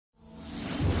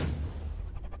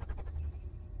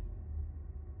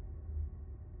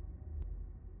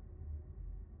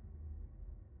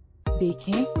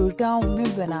देखें, गुड़गांव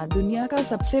में बना दुनिया का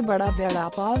सबसे बड़ा वड़ा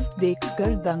पाव,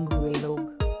 देखकर दंग हुए लोग।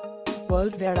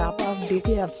 वर्ल्ड वड़ा पाव डे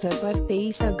के अवसर पर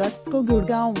 23 अगस्त को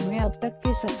गुड़गांव में अब तक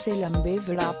के सबसे लंबे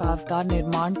वड़ा पाव का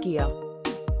निर्माण किया,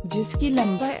 जिसकी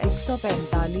लंबाई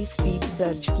 145 फीट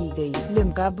दर्ज की गई।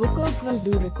 Limca book of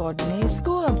world record ने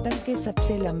इसको अब तक के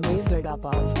सबसे लंबे वड़ा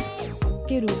पाव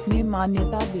के रूप में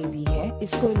मान्यता दे दी है।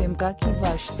 इसको लिम्का की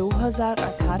वर्ष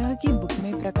 2018 की बुक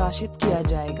में प्रकाशित किया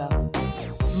जाएगा।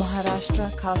 महाराष्ट्र,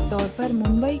 खास तौर पर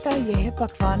मुंबई का यह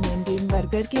पकवान इंडियन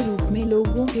बर्गर के रूप में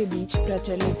लोगों के बीच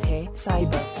प्रचलित है।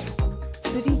 साइबर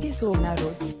सिटी के सोना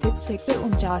रोड स्थित सेक्टर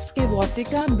 49 के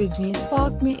वाटिका बिजनेस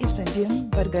पार्क में इस इंडियन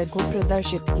बर्गर को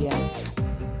प्रदर्शित किया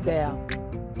गया।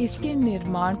 इसके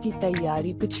निर्माण की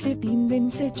तैयारी पिछले 3 दिन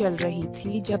से चल रही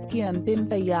थी, जबकि अंतिम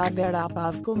तैयार वड़ा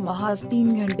पाव को महज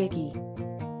 3 घंटे की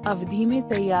अवधि में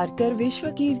तैयार कर विश्व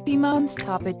कीर्तिमान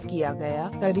स्थापित किया गया।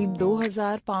 करीब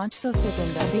 2500 से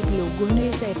अधिक लोगों ने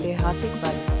इस ऐतिहासिक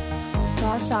पल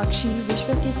का साक्षी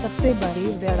विश्व के सबसे बड़े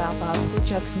वड़ा पाव को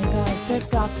चखने का अवसर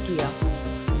प्राप्त किया।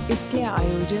 इसके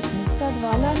आयोजक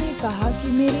मुक्तावाला ने कहा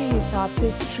कि मेरे हिसाब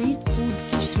से स्ट्रीट फूड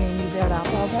की श्रेणी वड़ा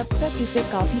पाव अब तक इसे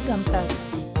काफी कम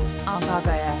तक आंका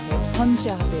गया है। हम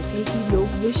चाहते थे कि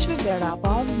लोग विश्व वड़ा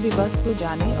पाव दिवस को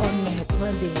जाने और महत्व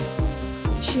दें।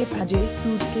 शेफ अजय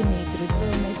सूद के नेतृत्व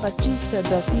में 25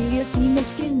 सदस्यीय टीम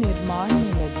इसके निर्माण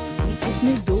में लगी थी।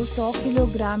 इसमें 200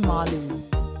 किलोग्राम आलू,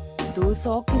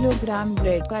 200 किलोग्राम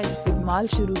ब्रेड का इस्तेमाल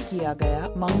शुरू किया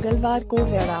गया। मंगलवार को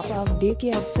वड़ा पाव डे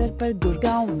के अवसर पर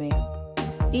गुड़गांव में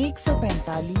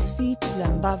 145 फीट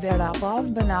लंबा वड़ा पाव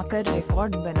बनाकर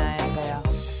रिकॉर्ड बनाया गया।